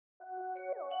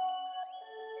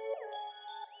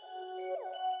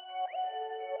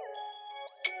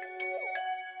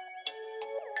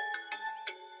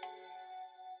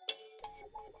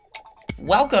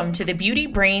Welcome to the Beauty,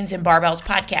 Brains, and Barbells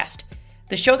podcast,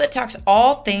 the show that talks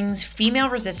all things female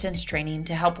resistance training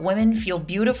to help women feel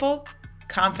beautiful,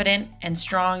 confident, and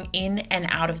strong in and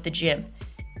out of the gym.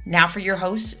 Now for your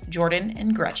hosts, Jordan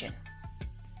and Gretchen.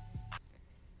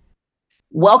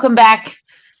 Welcome back.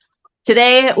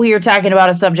 Today, we are talking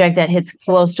about a subject that hits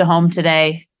close to home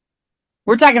today.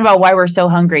 We're talking about why we're so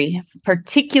hungry,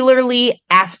 particularly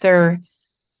after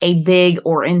a big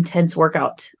or intense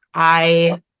workout.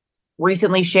 I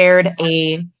recently shared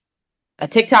a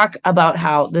TikTok about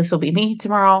how this will be me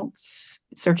tomorrow,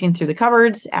 searching through the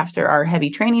cupboards after our heavy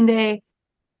training day.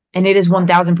 And it is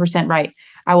 1000% right.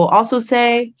 I will also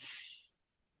say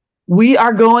we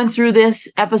are going through this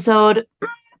episode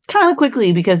kind of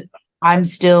quickly because I'm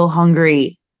still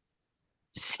hungry.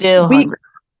 Hungry.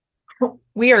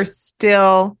 We are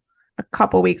still a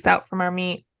couple weeks out from our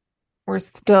meet. We're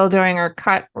still doing our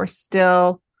cut. We're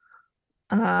still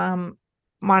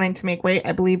wanting to make weight.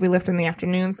 I believe we lift in the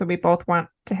afternoon, so we both want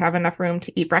to have enough room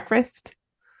to eat breakfast.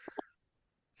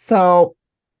 So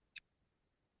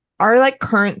our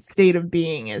current state of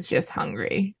being is just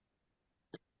hungry.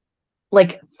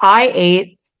 I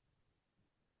ate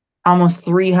almost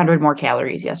 300 more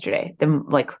calories yesterday than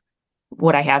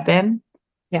what I have been.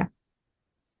 Yeah.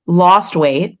 Lost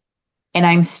weight, and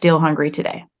I'm still hungry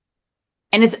today.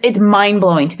 And it's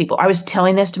mind-blowing to people. I was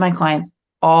telling this to my clients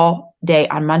all day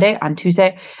on Monday, on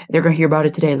Tuesday. They're going to hear about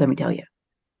it today, let me tell you.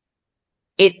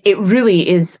 It really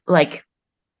is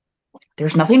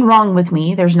there's nothing wrong with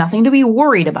me. There's nothing to be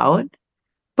worried about,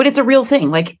 but it's a real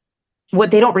thing. What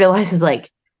they don't realize is they're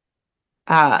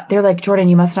like, Jordan,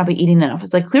 you must not be eating enough.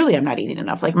 It's clearly I'm not eating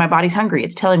enough. My body's hungry.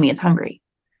 It's telling me it's hungry.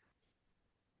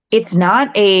 It's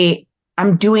not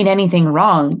I'm doing anything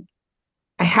wrong.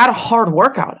 I had a hard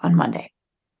workout on Monday,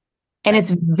 and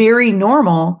it's very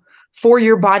normal for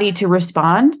your body to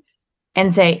respond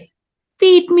and say,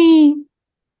 feed me,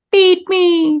 feed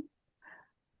me.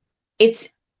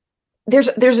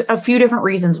 There's a few different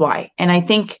reasons why. And I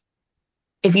think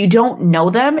if you don't know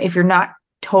them, if you're not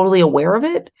totally aware of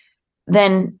it,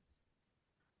 then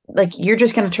you're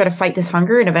just going to try to fight this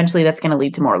hunger. And eventually that's going to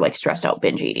lead to more stressed out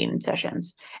binge eating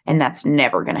sessions. And that's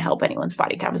never going to help anyone's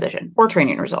body composition or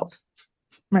training results.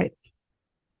 Right.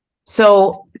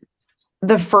 So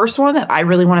the first one that I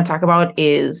really want to talk about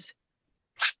is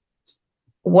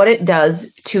what it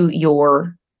does to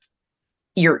your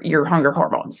hunger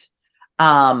hormones.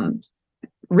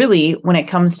 Really, when it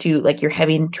comes to your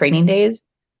heavy training days,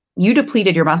 you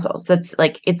depleted your muscles. That's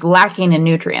it's lacking in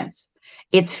nutrients.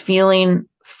 It's feeling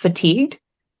fatigued.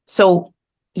 So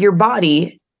your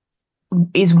body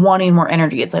is wanting more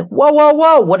energy. It's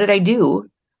whoa, what did I do?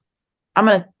 I'm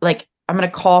going to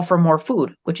call for more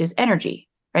food, which is energy,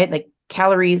 right?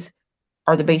 Calories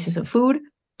are the basis of food. A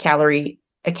calorie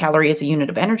is a unit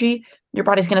of energy. Your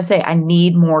body's going to say, I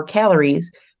need more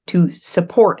calories to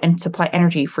support and supply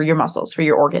energy for your muscles, for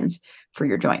your organs, for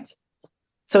your joints.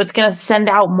 So it's going to send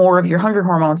out more of your hunger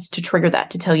hormones to trigger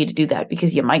that, to tell you to do that,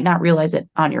 because you might not realize it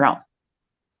on your own.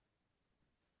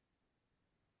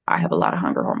 I have a lot of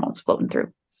hunger hormones floating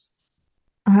through.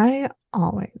 I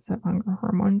always have hunger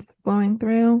hormones flowing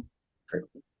through.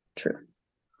 True.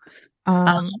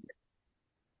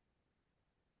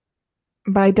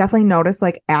 But I definitely notice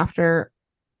after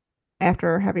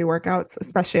heavy workouts,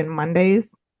 especially on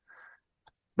Mondays,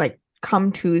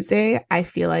 come Tuesday, I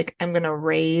feel like I'm going to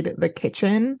raid the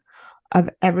kitchen of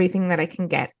everything that I can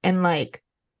get. And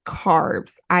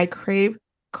carbs. I crave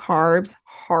carbs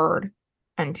hard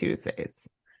on Tuesdays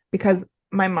because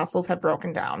my muscles have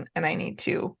broken down and I need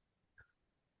to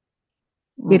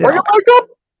get it all.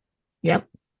 Yep.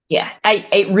 Yeah.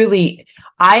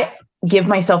 I give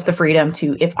myself the freedom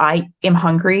to, if I am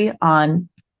hungry on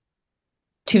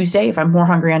Tuesday, if I'm more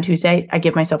hungry on Tuesday, I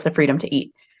give myself the freedom to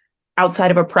eat.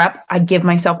 Outside of a prep, I give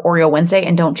myself Oreo Wednesday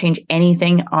and don't change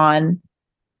anything on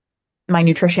my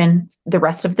nutrition the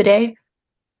rest of the day.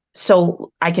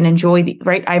 So I can enjoy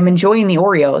I'm enjoying the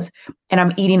Oreos and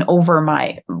I'm eating over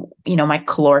my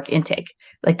caloric intake.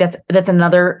 That's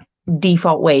another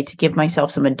default way to give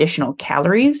myself some additional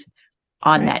calories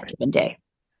on that given day.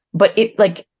 But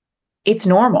it's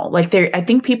normal. I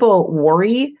think people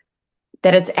worry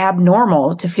that it's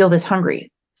abnormal to feel this hungry,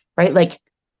 right?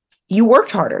 You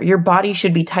worked harder. Your body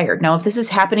should be tired. Now, if this is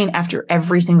happening after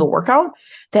every single workout,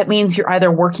 that means you're either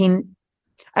working,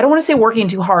 I don't want to say working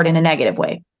too hard in a negative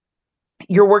way.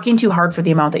 You're working too hard for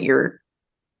the amount that you're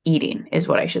eating is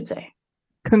what I should say.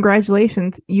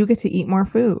 Congratulations. You get to eat more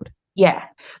food. Yeah.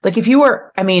 If you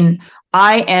were,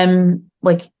 I am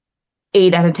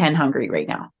 8 out of 10 hungry right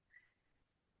now.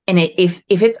 And if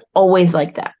it's always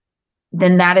like that,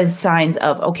 then that is signs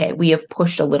of, okay, we have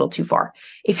pushed a little too far.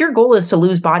 If your goal is to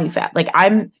lose body fat, like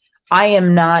I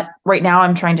am not right now,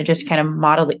 I'm trying to just kind of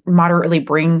moderately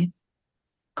bring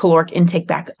caloric intake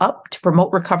back up to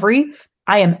promote recovery.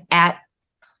 I am at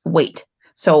weight.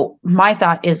 So my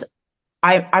thought is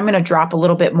I'm going to drop a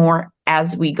little bit more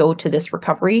as we go to this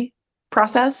recovery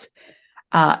process,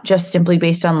 just simply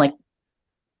based on like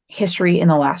history in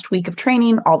the last week of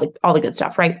training, all the good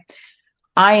stuff, right?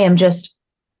 I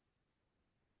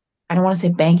don't want to say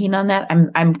banking on that.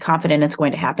 I'm confident it's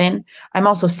going to happen. I'm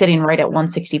also sitting right at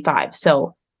 165.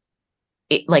 So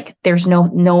there's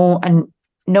no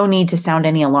need to sound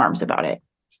any alarms about it.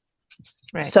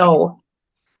 Right. So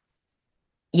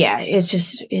yeah,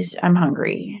 I'm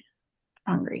hungry.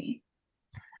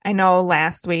 I know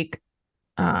last week,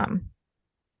 I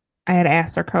had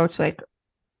asked our coach, like,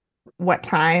 what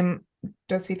time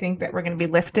does he think that we're going to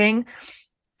be lifting?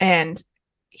 And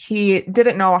he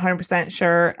didn't know 100%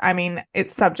 sure. I mean,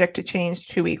 it's subject to change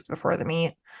 2 weeks before the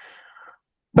meet,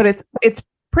 but it's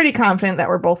pretty confident that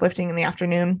we're both lifting in the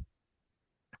afternoon.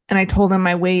 And I told him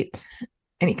my weight,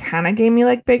 and he kind of gave me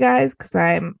like big eyes because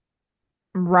I'm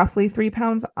roughly 3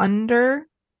 pounds under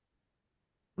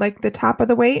like the top of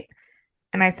the weight.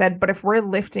 And I said, but if we're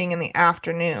lifting in the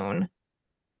afternoon,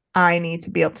 I need to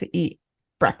be able to eat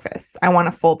breakfast. I want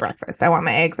a full breakfast. I want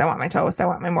my eggs. I want my toast. I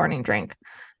want my morning drink.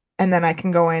 And then I can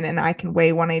go in and I can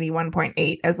weigh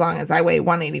 181.8 as long as I weigh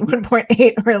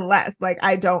 181.8 or less. Like,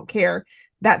 I don't care.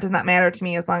 That does not matter to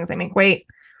me as long as I make weight.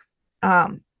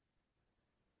 But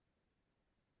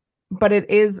it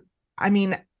is, I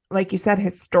mean, like you said,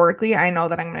 historically, I know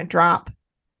that I'm going to drop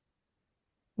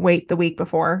weight the week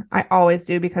before. I always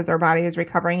do because our body is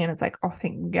recovering and it's like, oh,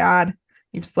 thank God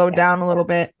you've slowed down a little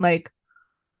bit. Like,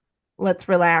 let's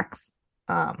relax.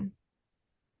 So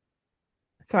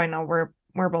I know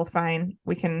we're both fine.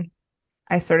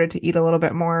 I started to eat a little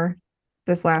bit more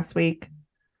this last week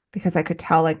because I could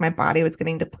tell like my body was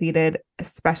getting depleted,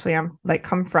 especially on like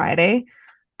come Friday.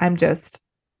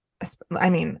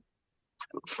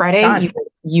 Friday,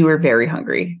 you were very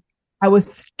hungry. I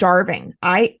was starving.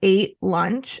 I ate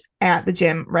lunch at the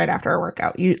gym right after our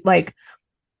workout.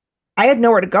 I had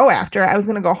nowhere to go after. I was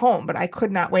going to go home, but I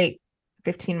could not wait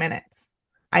 15 minutes.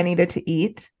 I needed to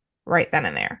eat right then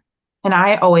and there. And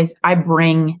I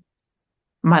bring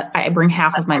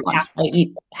half of my lunch. I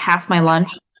eat half my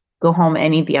lunch, go home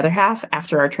and eat the other half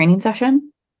after our training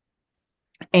session.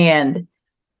 And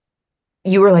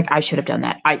you were like, I should have done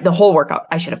that. The whole workout,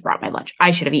 I should have brought my lunch. I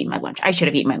should have eaten my lunch. I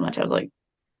was like,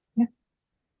 yeah.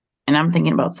 And I'm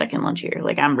thinking about second lunch here.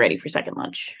 Like, I'm ready for second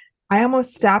lunch. I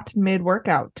almost stopped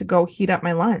mid-workout to go heat up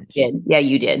my lunch. Yeah,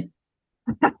 you did.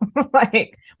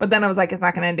 But then I was like, it's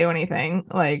not going to do anything.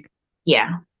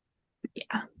 Yeah.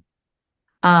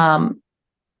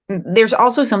 There's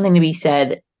also something to be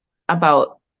said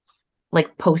about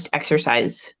like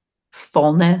post-exercise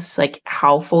fullness, like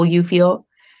how full you feel.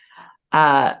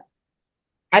 I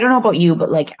don't know about you,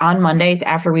 but like on Mondays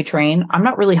after we train, I'm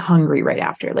not really hungry right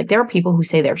after. Like, there are people who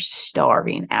say they're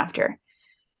starving after.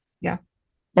 Yeah.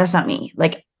 That's not me.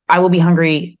 Like, I'll be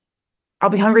hungry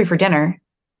for dinner,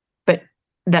 but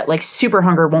that like super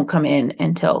hunger won't come in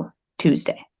until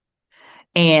Tuesday.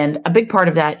 And a big part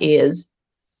of that is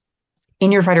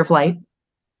in your fight or flight,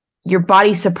 your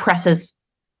body suppresses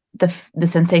the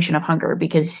sensation of hunger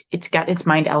because it's got its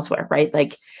mind elsewhere, right?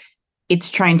 Like, it's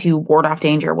trying to ward off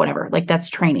danger or whatever. Like, that's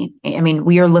training. I mean,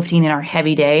 we are lifting in our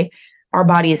heavy day. Our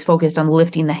body is focused on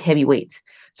lifting the heavy weights.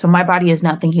 So my body is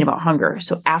not thinking about hunger.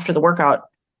 So after the workout,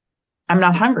 I'm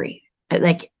not hungry.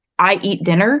 Like, I eat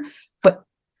dinner, but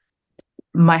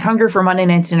my hunger for Monday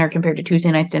night's dinner compared to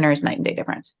Tuesday night's dinner is night and day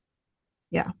difference.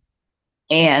 Yeah.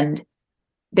 And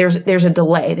there's a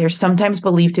delay. There's sometimes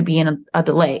believed to be in a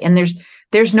delay. And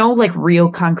there's no like real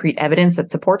concrete evidence that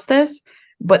supports this,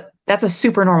 but that's a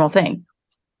super normal thing.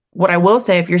 What I will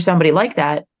say, if you're somebody like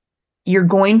that, you're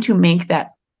going to make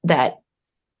that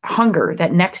hunger,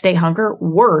 that next day hunger,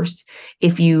 worse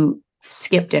if you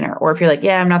skip dinner, or if you're like,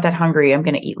 yeah, I'm not that hungry, I'm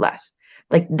going to eat less.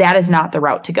 Like, that is not the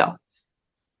route to go.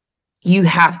 You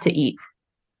have to eat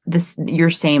your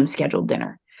same scheduled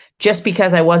dinner. Just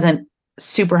because I wasn't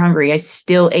super hungry, I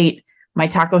still ate my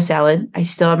taco salad. I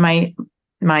still have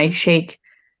my shake,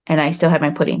 and I still have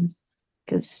my pudding,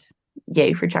 because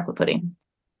yay for chocolate pudding.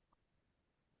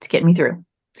 It's getting me through.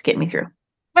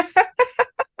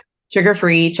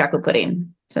 Sugar-free chocolate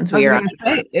pudding. Since we are on,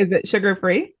 is it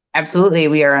sugar-free? Absolutely,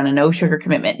 we are on a no sugar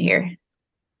commitment here.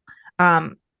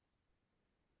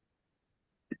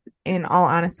 In all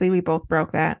honesty, we both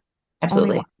broke that.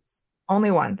 Absolutely.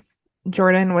 Only once.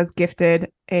 Jordan was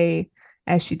gifted a,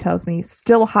 as she tells me,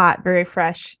 still hot, very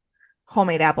fresh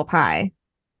homemade apple pie.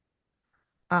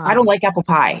 I don't like apple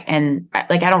pie, and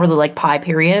I don't really like pie,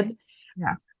 period.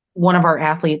 Yeah. One of our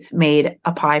athletes made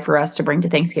a pie for us to bring to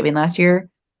Thanksgiving last year.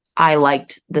 I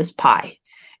liked this pie.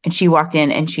 And she walked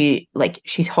in and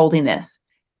she's holding this.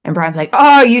 And Brian's like,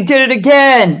 "Oh, you did it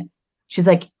again." She's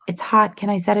like, "It's hot. Can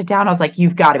I set it down?" I was like,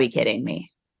 "You've got to be kidding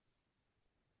me."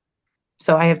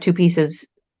 So I have 2 pieces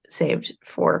saved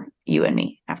for you and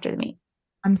me after the meet.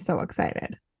 I'm so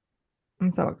excited.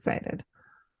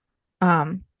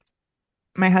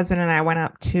 My husband and I went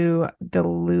up to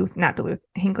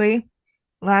Hinckley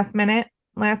last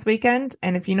weekend.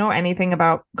 And if you know anything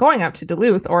about going up to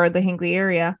Duluth or the Hinckley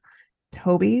area,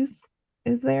 Toby's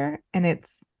is there, and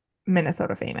it's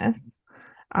Minnesota famous.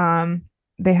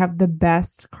 They have the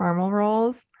best caramel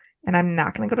rolls, and I'm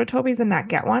not going to go to Toby's and not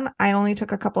get one. I only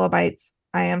took a couple of bites.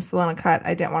 I am still on a cut.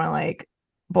 I didn't want to like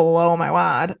blow my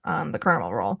wad on the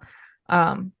caramel roll.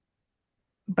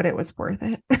 But it was worth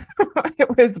it.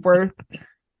 It was worth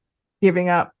giving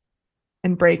up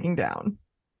and breaking down.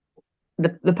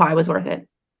 The pie was worth it.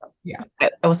 Yeah.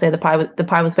 I will say the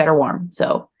pie was better warm.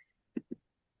 So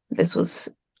this was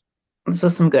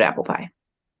some good apple pie.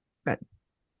 Good.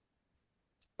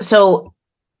 So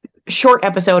short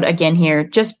episode again here,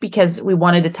 just because we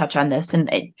wanted to touch on this, and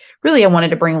I wanted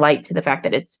to bring light to the fact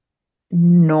that it's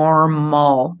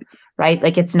normal, right?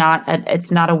 Like it's not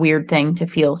a weird thing to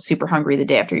feel super hungry the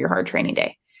day after your hard training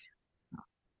day.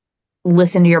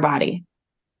 Listen to your body.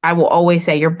 I will always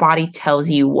say your body tells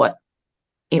you what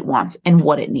it wants and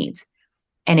what it needs.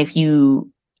 And if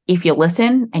you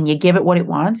listen and you give it what it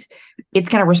wants, it's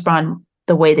going to respond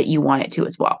the way that you want it to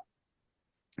as well.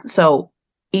 So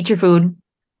eat your food,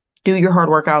 do your hard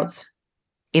workouts,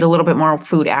 eat a little bit more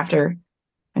food after,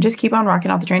 and just keep on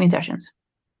rocking out the training sessions.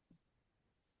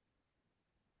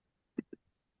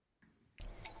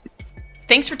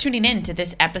 Thanks for tuning in to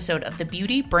this episode of the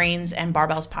Beauty, Brains, and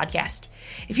Barbells podcast.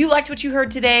 If you liked what you heard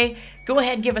today, go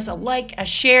ahead and give us a like, a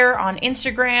share on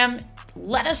Instagram.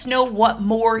 Let us know what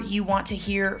more you want to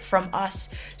hear from us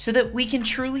so that we can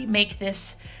truly make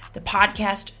this the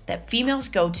podcast that females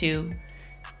go to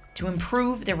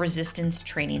improve their resistance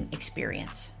training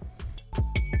experience.